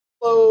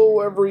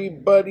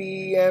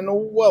Everybody, and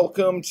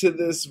welcome to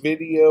this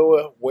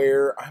video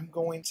where I'm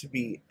going to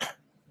be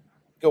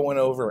going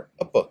over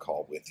a book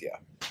haul with you,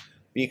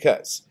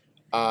 because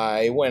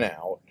I went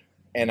out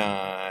and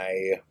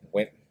I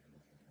went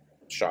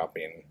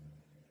shopping.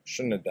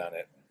 Shouldn't have done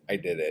it. I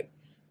did it,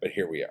 but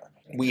here we are.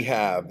 We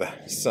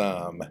have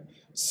some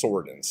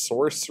sword and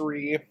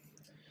sorcery,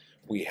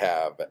 we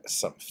have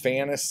some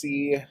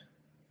fantasy,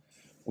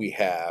 we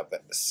have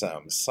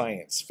some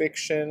science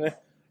fiction,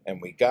 and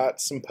we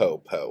got some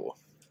po-po.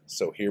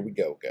 So here we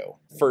go.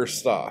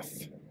 First off,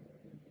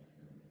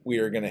 we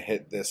are going to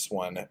hit this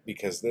one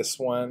because this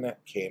one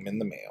came in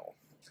the mail.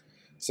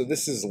 So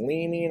this is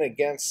Leaning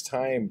Against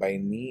Time by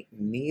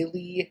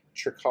Neely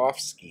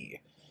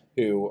Tchaikovsky,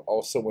 who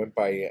also went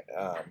by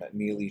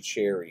Neely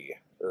Cherry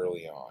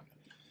early on.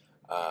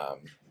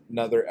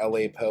 Another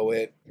LA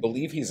poet. I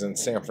believe he's in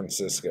San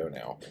Francisco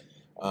now.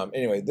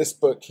 Anyway, this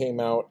book came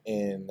out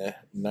in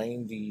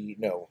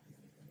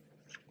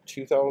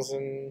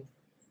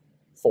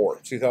 2004.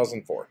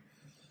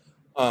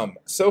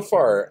 So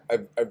far,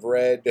 I've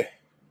read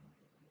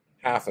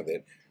half of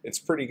it. It's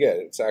pretty good.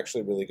 It's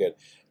actually really good.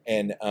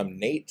 And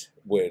Nate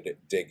would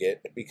dig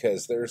it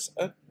because there's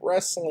a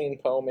wrestling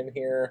poem in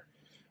here,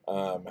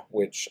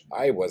 which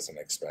I wasn't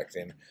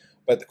expecting.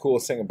 But the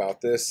coolest thing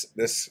about this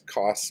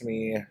cost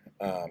me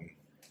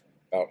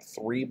about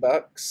 $3,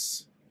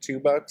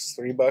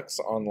 $3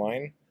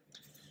 online.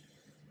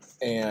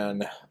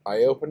 And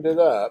I opened it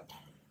up.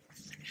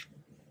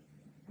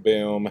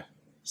 Boom.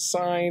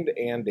 Signed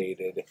and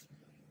dated.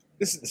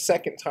 This is the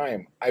second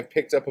time I've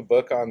picked up a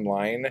book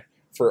online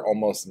for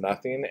almost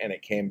nothing and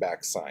it came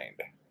back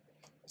signed.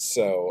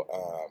 So,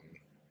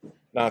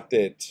 not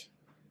that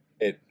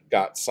it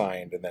got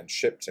signed and then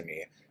shipped to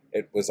me.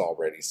 It was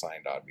already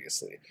signed,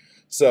 obviously.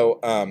 So,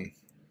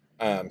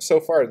 so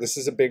far, this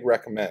is a big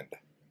recommend.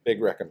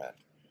 Big recommend.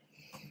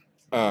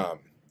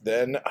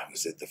 Then I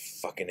was at the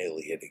fucking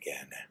Iliad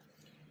again.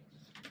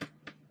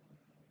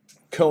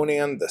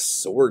 Conan the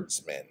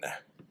Swordsman.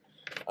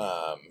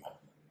 Oh,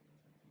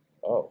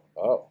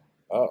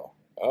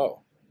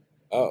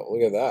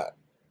 look at that.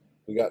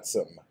 We got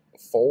some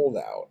fold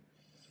out.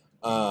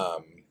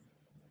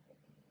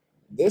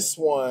 This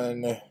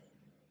one,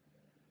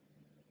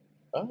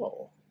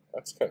 oh,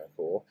 that's kind of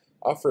cool.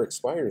 Offer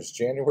expires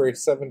January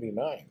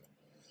 79.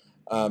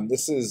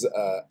 This is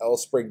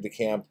Elsbreg de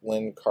Camp,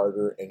 Lynn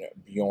Carter, and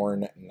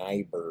Bjorn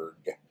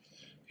Nyberg,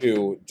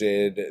 who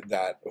did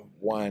that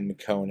one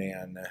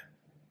Conan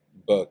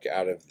book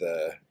out of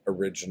the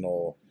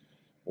original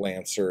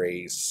Lancer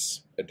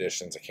Ace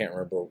editions. I can't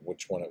remember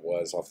which one it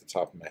was off the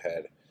top of my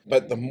head.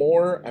 But the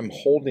more I'm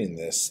holding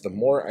this, the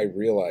more I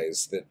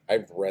realize that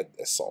I've read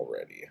this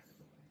already.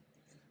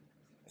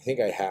 I think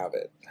I have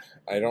it.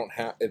 I don't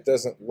have, it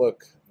doesn't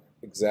look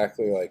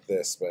exactly like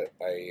this, but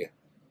I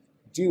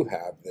do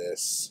have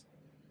this.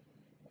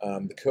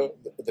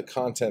 The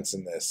contents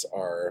in this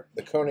are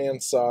the Conan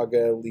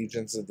Saga,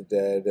 Legions of the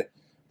Dead,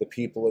 The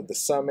People of the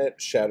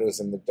Summit, Shadows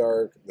in the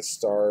Dark, The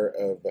Star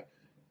of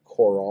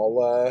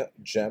Coralla,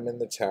 Gem in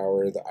the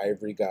Tower, The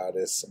Ivory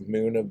Goddess,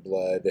 Moon of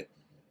Blood,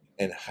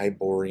 and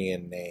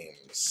Hyborian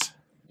Names.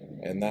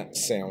 And that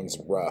sounds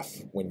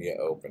rough when you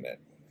open it.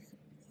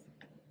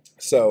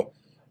 So,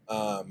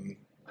 I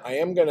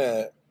am going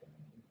to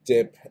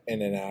dip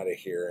in and out of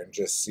here and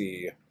just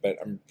see, but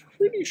I'm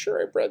pretty sure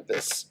I've read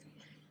this.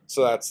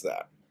 So that's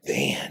that.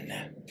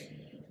 Then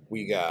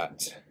we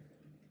got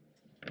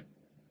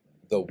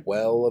The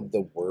Well of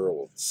the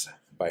Worlds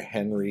by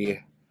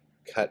Henry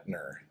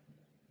Kuttner.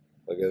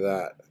 Look at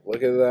that.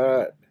 Look at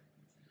that.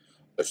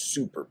 A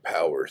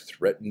superpower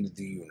threatened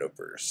the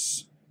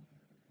universe.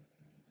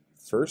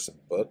 First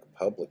book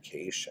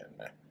publication.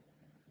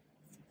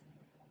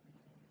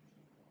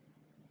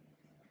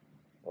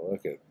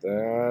 Look at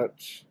that.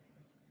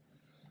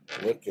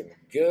 Looking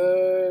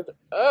good.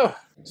 Oh,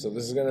 so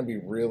this is going to be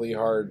really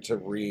hard to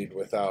read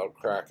without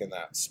cracking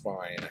that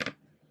spine.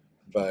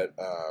 But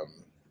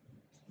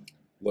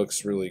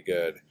looks really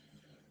good.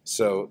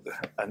 So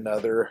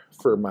another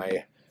for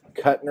my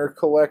Kuttner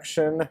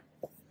collection.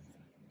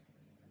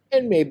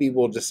 And maybe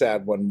we'll just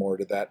add one more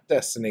to that.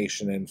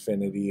 Destination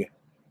Infinity.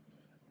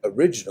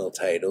 Original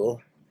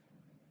title,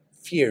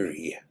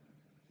 Fury.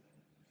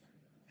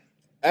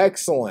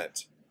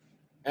 Excellent.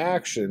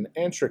 Action,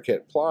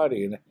 intricate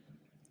plotting,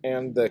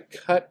 and the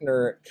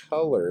Kuttner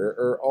color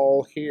are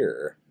all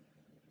here.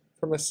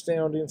 From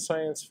Astounding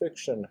Science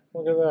Fiction.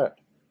 Look at that.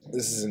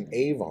 This is an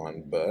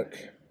Avon book.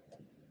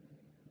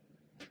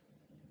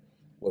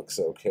 Looks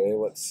okay.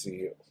 Let's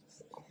see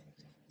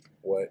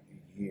what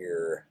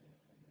year.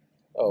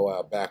 Oh,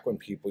 wow. Back when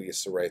people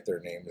used to write their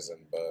names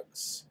in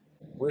books.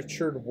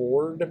 Richard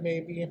Ward,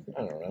 maybe?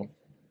 I don't know.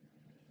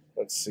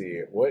 Let's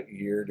see. What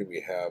year do we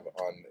have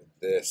on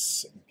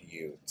this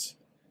beaut?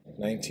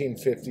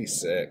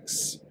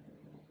 1956.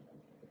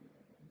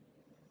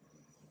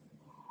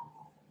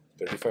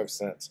 35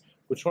 cents.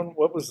 Which one?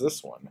 What was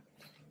this one?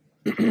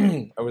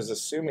 I was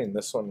assuming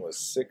this one was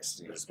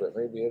 60s, but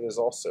maybe it is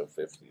also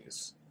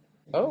 50s.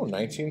 Oh,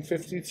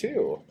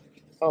 1952.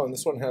 Oh, and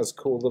this one has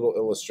cool little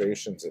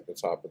illustrations at the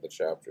top of the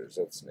chapters.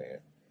 That's neat.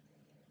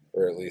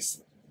 Or at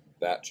least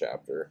that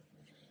chapter.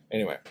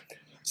 Anyway,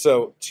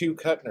 so 2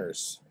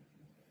 Kuttners.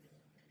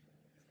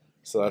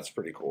 So that's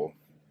pretty cool.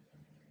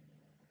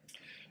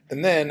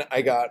 And then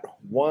I got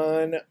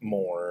one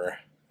more.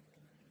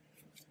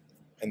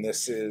 And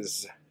this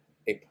is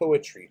a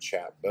poetry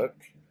chapbook.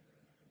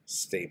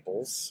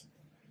 Staples.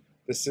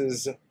 This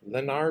is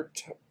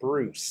Lennart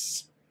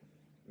Bruce,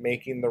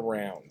 Making the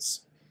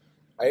Rounds.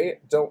 I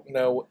don't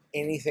know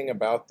anything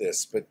about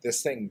this, but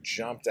this thing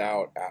jumped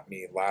out at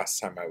me last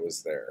time I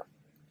was there.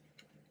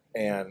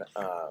 And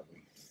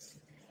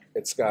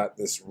it's got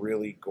this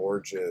really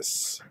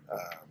gorgeous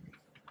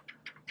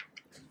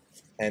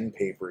end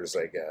papers,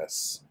 I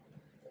guess.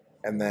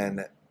 And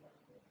then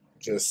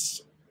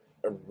just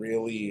a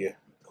really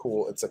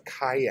cool, it's a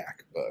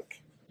kayak book.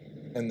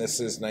 And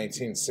this is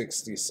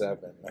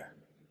 1967.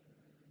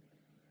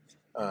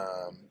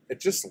 It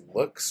just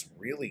looks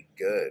really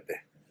good.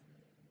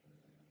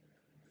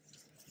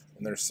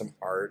 And there's some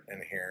art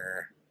in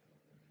here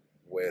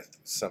with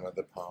some of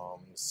the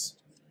poems.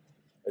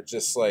 It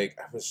just like,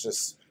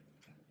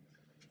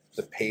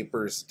 the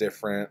paper's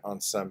different on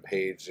some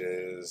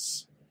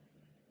pages.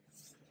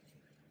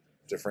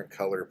 Different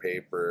color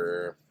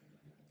paper.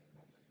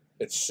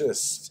 It's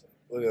just,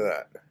 look at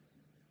that.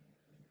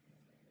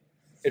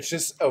 It's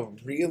just a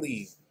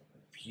really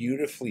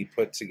beautifully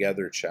put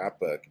together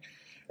chapbook,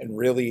 and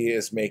really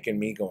is making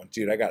me going,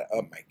 dude, I gotta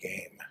up my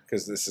game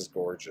because this is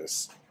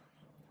gorgeous.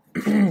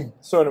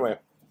 So anyway,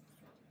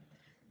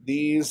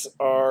 these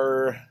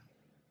are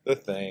the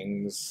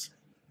things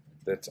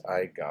that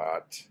I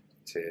got.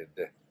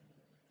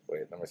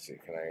 Wait, let me see.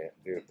 Can I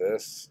do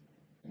this?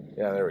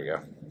 Yeah, there we go.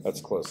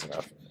 That's close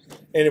enough.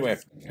 Anyway,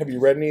 have you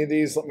read any of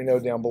these? Let me know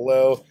down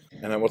below,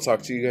 and I will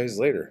talk to you guys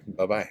later.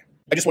 Bye-bye.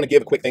 I just want to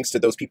give a quick thanks to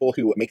those people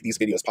who make these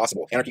videos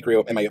possible. Anarchy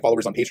Crew and my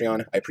followers on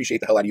Patreon. I appreciate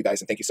the hell out of you guys,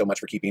 and thank you so much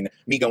for keeping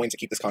me going to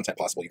keep this content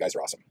possible. You guys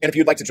are awesome. And if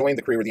you'd like to join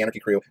the crew or the Anarchy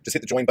Crew, just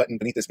hit the join button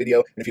beneath this video.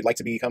 And if you'd like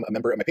to become a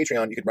member of my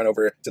Patreon, you could run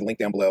over to the link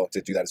down below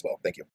to do that as well. Thank you.